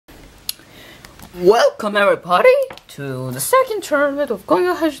Welcome everybody to the second tournament of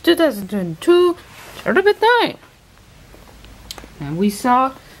Congahishy 2022 Tournament 9. And we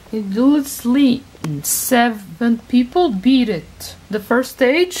saw religiously 7 people beat it. The first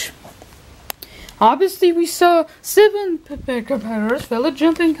stage, obviously we saw 7 competitors fellow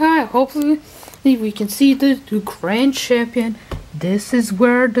jumping high. Hopefully we can see the grand champion. This is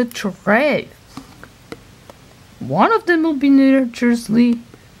where the trade. One of them will be naturally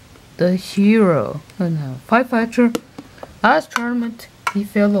the hero. And firefighter. Last tournament, he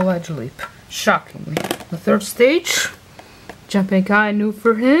failed the ledge leap. Shockingly. The third stage, jumping high new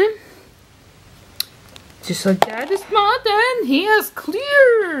for him. Just like that is not, and he has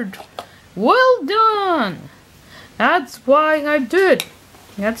cleared. Well done. That's why I did.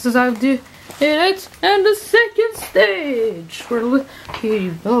 That's as I did it. And the second stage, where here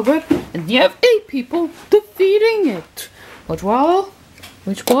you build it, and you have 8 people defeating it.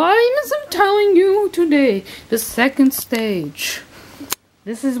 Which why I'm telling you today, the second stage.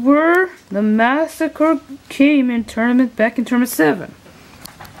 This is where the massacre came in tournament back in tournament 7.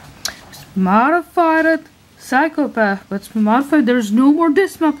 It's modified it, psychopath, but it's modified. There's no more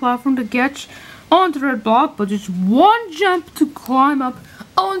dismount platform to get onto the red block, but just one jump to climb up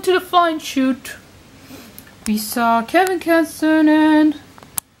onto the flying chute. We saw Kevin Kenson and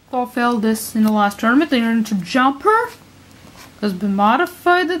Paul failed this in the last tournament. They learned to jumper. Has been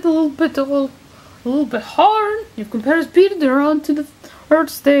modified a little bit hard. If competitors beat it, they're on to the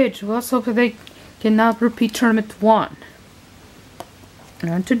third stage. Well, let's hope that they cannot repeat tournament 1. And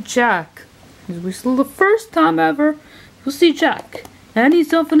on to Jack. As we saw the first time ever, we'll see Jack. And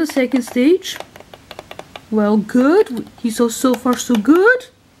he's off on the second stage. Well, good. He's so far so good.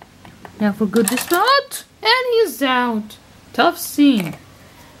 Now for good dismount. And he's out. Tough scene.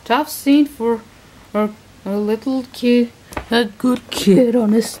 Tough scene for a little kid. A good kid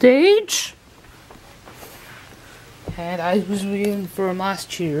on the stage. And I was reading for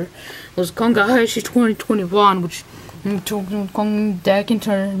last year was Congahishy 2021, which took back in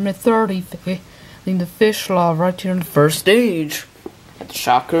tournament 30 in the fish law right here in the first stage.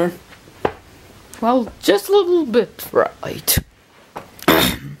 Shocker. Well, just a little bit right.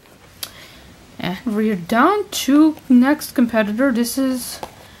 And we're down to next competitor. This is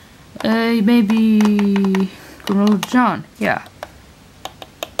maybe John, yeah.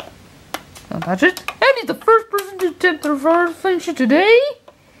 Don't touch it. And he's the first person to attempt the reverse finish today.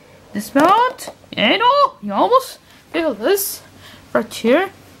 Dismount. And oh, you almost failed this. Right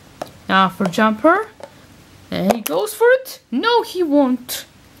here. Now for jumper. And he goes for it. No, he won't.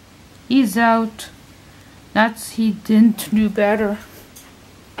 He's out. He didn't do better.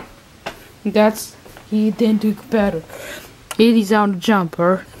 He didn't do better. He's out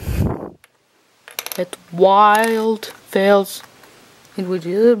jumper. At wild fails, it would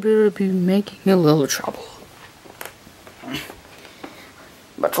be making a little trouble.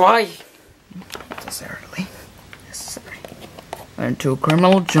 But why? Necessary. And to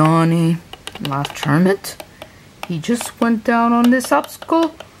Criminal Johnny, last tournament, he just went down on this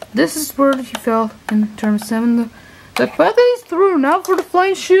obstacle. This is where he fell in tournament 7. The path he's through now for the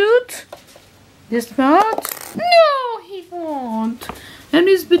flying chute. Dismount. No, he won't. And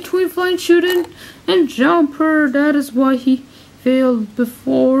he's between flying chute and jumper. That is why he failed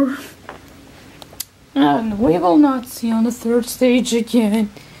before. And we will not see on the third stage again.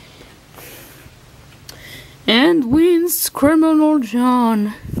 And wins Criminal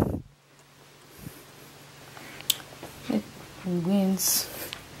John. It wins.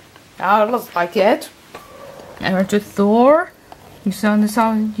 Now it looks like it. And to Thor. You saw this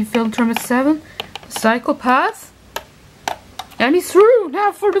how you failed tournament 7. The psychopath. And he's through.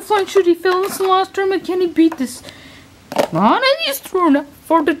 Now for the flying chute, he fell in the last tournament. Can he beat this? Come on, and he's through. Now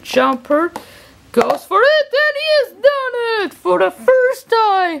for the jumper. Goes for it, and he has done it for the first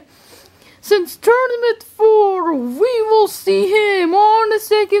time. Since tournament 4, we will see him on the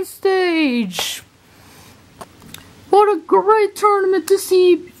second stage. What a great tournament to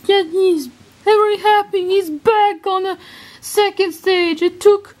see. Yet he's very happy. He's back on the second stage. It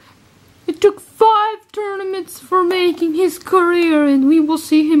took 5 tournaments for making his career, and we will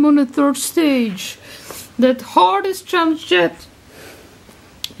see him on the third stage. The hardest challenge yet.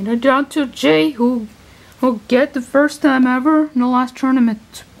 And we're down to Jay, who will get the first time ever in the last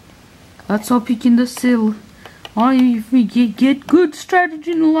tournament. Let's hope he can seal. If we get good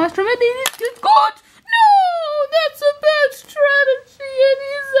strategy in the last tournament, it is good. No, that's a bad strategy, and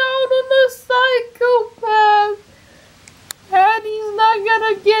he's out on the psychopath. And he's not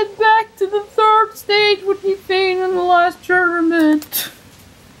gonna get back to the third stage when he failed in the last tournament.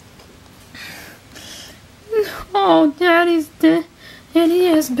 Oh, Daddy's dead. And he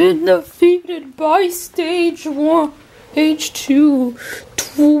has been defeated by stage 1, stage 2,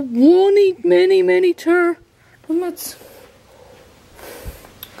 many tournaments.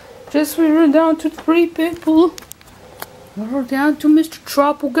 Just we were down to 3 people. We're down to Mr.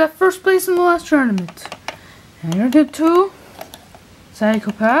 Trop, who got first place in the last tournament. And you're down to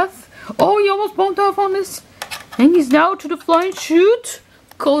Psychopath. Oh, he almost bumped off on this. And he's now to the flying chute.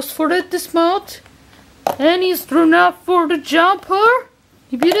 Goes for the dismount. And he's through out for the jumper.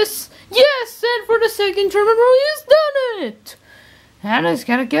 He beat us. Yes, and for the second tournament row, he's done it. And he's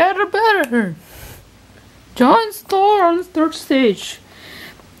gotta get her better. John Thor on the 3rd stage.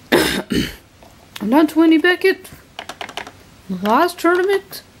 I'm down to Wendy Beckett. The last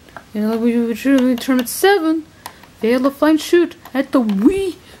tournament, tournament 7, failed the flying chute at the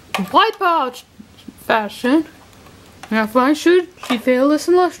Wii wipeout fashion. Now flying chute, she failed this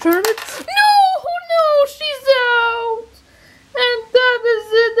in the last tournament. No, she's out, and that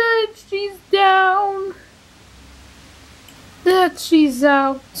is it. That she's down. That she's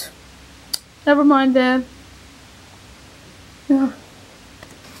out. Never mind that. Yeah.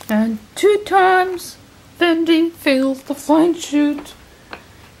 And 2 times. Fendi fails the flying chute.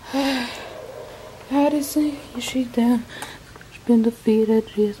 That is it. She's down. She's been defeated.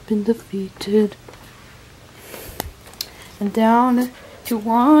 She has been defeated. And down to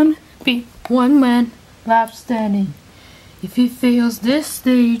one man left standing. If he fails this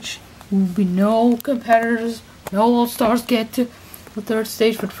stage, there will be no competitors, no all-stars get to the 3rd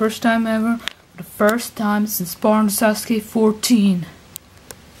stage for the first time ever. For the first time since Barn SASUKE 14.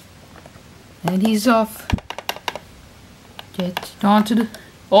 And he's off. Get on to the...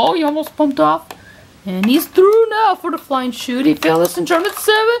 Oh, he almost bumped off. And he's through now for the flying chute. He failed us in tournament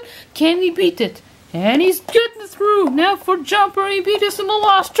 7. Can he beat it? And he's getting through. Now for jumper. He beat us in the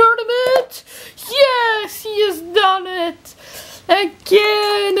last tournament. Yes, he has done it.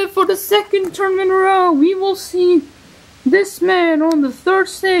 Again. And for the 2nd tournament in a row, we will see this man on the 3rd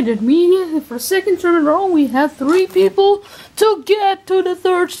stage. Immediately for the 2nd tournament in a row, we have 3 people to get to the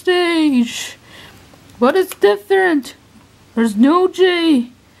 3rd stage. But it's different. There's no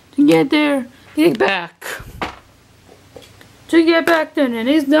J to get there. Get back. To get back then. And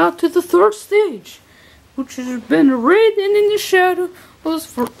he's now to the 3rd stage, which has been written in the shadow was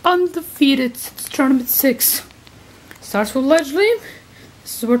for undefeated since tournament 6. Starts with Ledge Leap.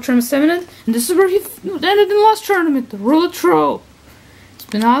 This is where tournament 7 ended. And this is where he ended in the last tournament, the Rule of Throw. It's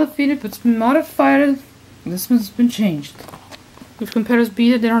been undefeated, but it's been modified. This one's been changed. If competitors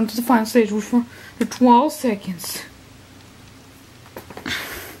beat it, they're on to the final stage, which for 12 seconds.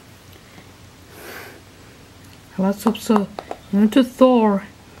 Let's hope so. And to Thor.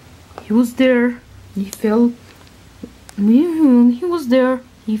 He was there. He failed. He was there.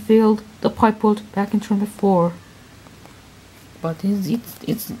 He failed the pipe bolt back in tournament 4. But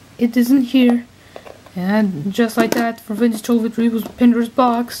it isn't here. And just like that, for Vintage Total Victory was Pender's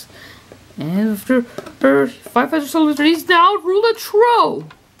box. And after 5 Total Victory, he's now Rule of Throw.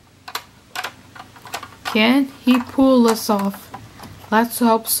 Can he pull this off? Let's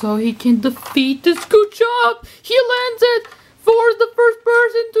hope so. He can defeat this. Good job. He lands it. Thor's the first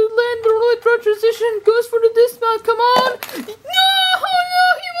person to land the Rule of Throw transition. Goes for the dismount. Come on. No,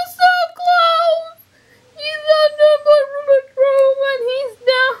 he was so close. He's under my Rule of Throw and he's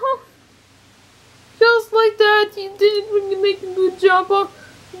down. Just like that, he did when you make a good job of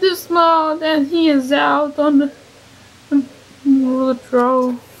dismount, and he is out on the Rule of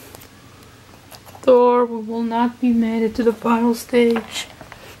Throw. Thor will not be made it to the final stage.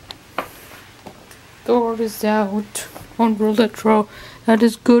 Thor is out on Rule of Throw. That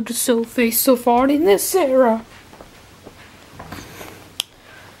is good so far in this era.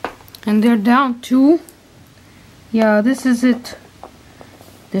 And they're down to... Yeah, this is it.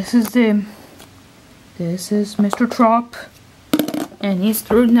 This is them. This is Mr. Trop. And he's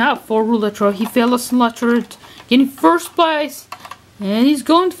through now for Rule of Throw. He failed a slaughter, getting first place. And he's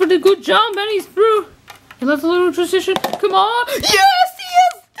going for the good jump, and he's through. He left a little transition. Come on. Yes, he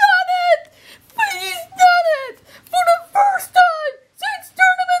has done it! He's done it! For the first time since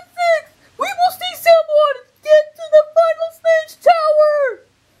tournament 6, we will see someone get to the final stage tower.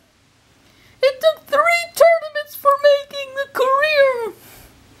 It took 3 tournaments for making the career.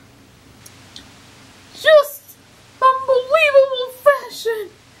 Just unbelievable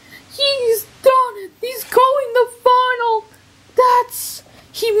fashion. He's done it. He's going the final. That's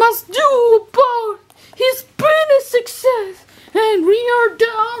he must do about. He's been a success, and we are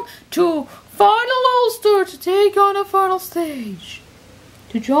down to final All-Star to take on a final stage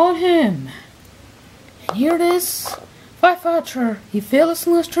to join him. And here it is. 5 Archer. He failed his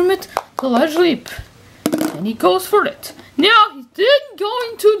last tournament to Ledge Leap, and he goes for it. Now he's did go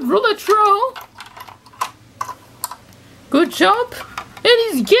into roulette throw. Good job. And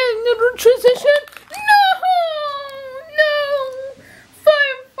he's getting the transition. No!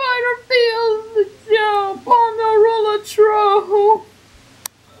 Firefighter fails the jump on the roulette throw.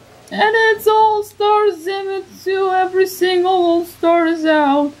 And it's All-Star Zenitsu. Every single All-Star is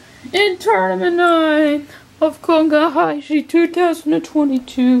out in Tournament 9 of congahishy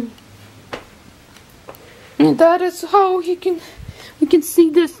 2022. And that is how we can see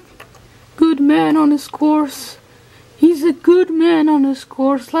this good man on his course. He's a good man on his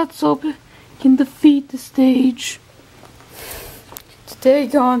course. Let's hope he can defeat the stage to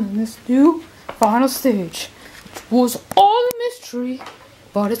take on this new final stage, which was all a mystery,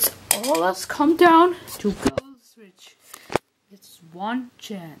 but it's all has come down to Gold Switch. It's one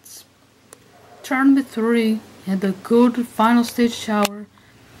chance. Tournament 3 and the good final stage shower.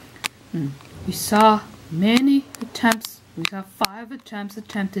 We saw many attempts. We saw 5 attempts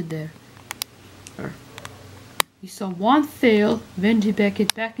attempted there. We saw 1 fail, Benji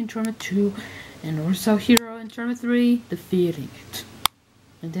Beckett back in Tournament 2, and we saw Hero in Tournament 3 defeating it.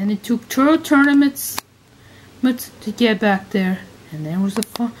 And then it took 2 tournaments to get back there. And then was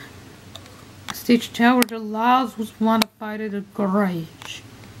the stage tower. The Laos was one to fight at a garage.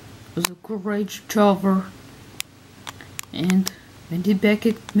 It was a garage tower. And Benji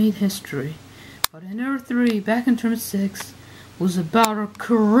Beckett made history. But in Tournament 3, back in Tournament 6, was about a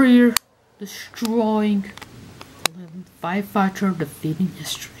career destroying 5-fighter defeating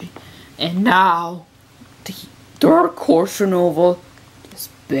history. And now the third course removal is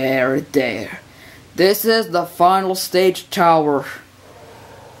buried there. This is the final stage tower.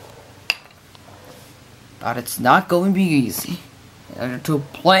 But it's not going to be easy. To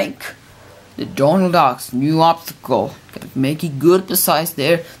plank the Donald Duck's new obstacle. Gotta make it good besides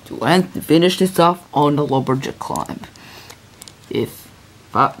there to finish this off on the lumberjack climb. If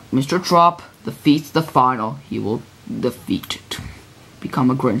Mr. Trop defeats the final, he will defeat it. Become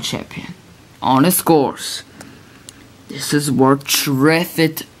a grand champion. On his course. This is where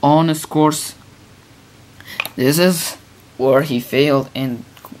Treffit on his course. This is where he failed in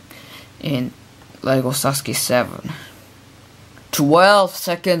Lego SASUKE 7. 12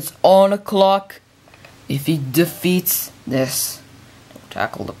 seconds on the clock. If he defeats this, he'll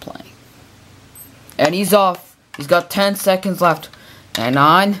tackle the plane. And he's off. He's got 10 seconds left. And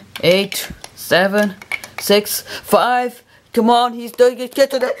 9, 8, 7, 6, 5. Come on, he's doing it.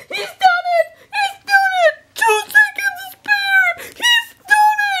 Get to that. He's done it! He's done it! 2 seconds to spare! He's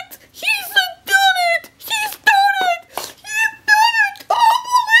done it! He's done it! He's done it! He's done it!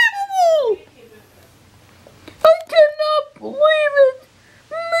 Unbelievable! I cannot believe it!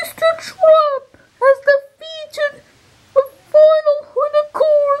 Mr. Trop has defeated the final in the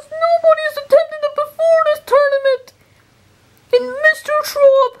course. Nobody has attempted it before this tournament. And Mr.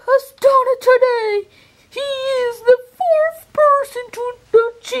 Trop has done it today. He is the 4th person to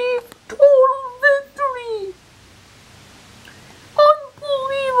achieve total victory.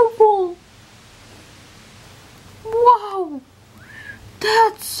 Unbelievable. Wow.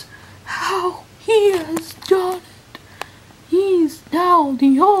 That's how he has done it. He's now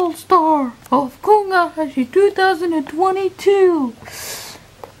the All-Star of congahishy 2022.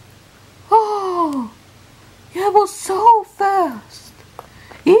 Oh, it was so fast.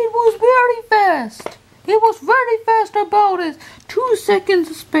 It was very fast. It was very fast about it. 2 seconds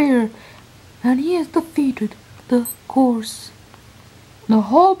to spare. And he has defeated the course. The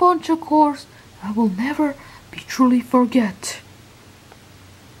whole bunch of course I will never be truly forget.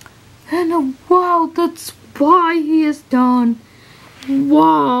 And wow, that's why he is done.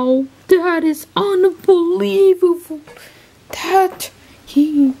 Wow, that is unbelievable. That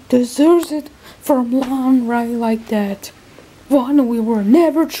he deserves it from long right like that. One we will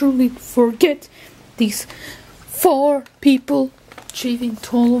never truly forget. These 4 people achieving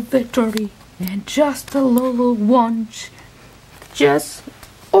total victory, and just a little one, just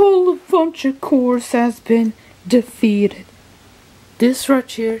all a bunch of course has been defeated. This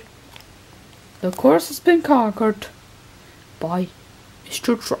right here, the course has been conquered by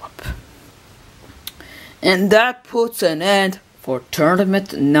Mr. Trop. And that puts an end for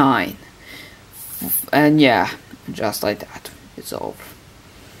Tournament 9. And yeah, just like that, it's over.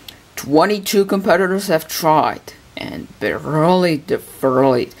 22 competitors have tried, and barely.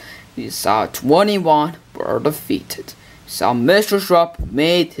 We saw 21 were defeated. We saw Mr. Trop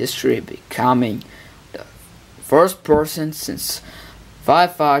made history, becoming the first person since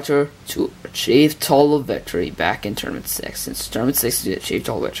 5-fighter to achieve total victory back in Tournament 6. Since Tournament 6 he achieved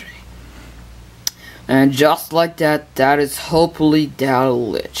total victory. And just like that, that is hopefully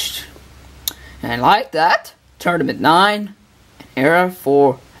downglitched. And like that, Tournament 9 Era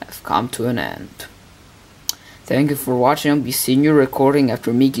 4 have come to an end. Thank you for watching. I'll be seeing you recording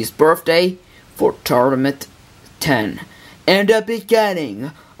after Mickey's birthday for Tournament 10. And the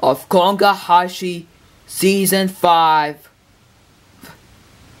beginning of Congahishy Season 5.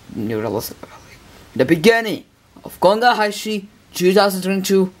 The beginning of Congahishy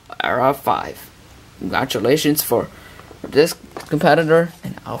 2022 Era 5. Congratulations for this competitor,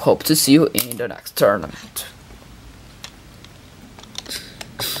 and I hope to see you in the next tournament.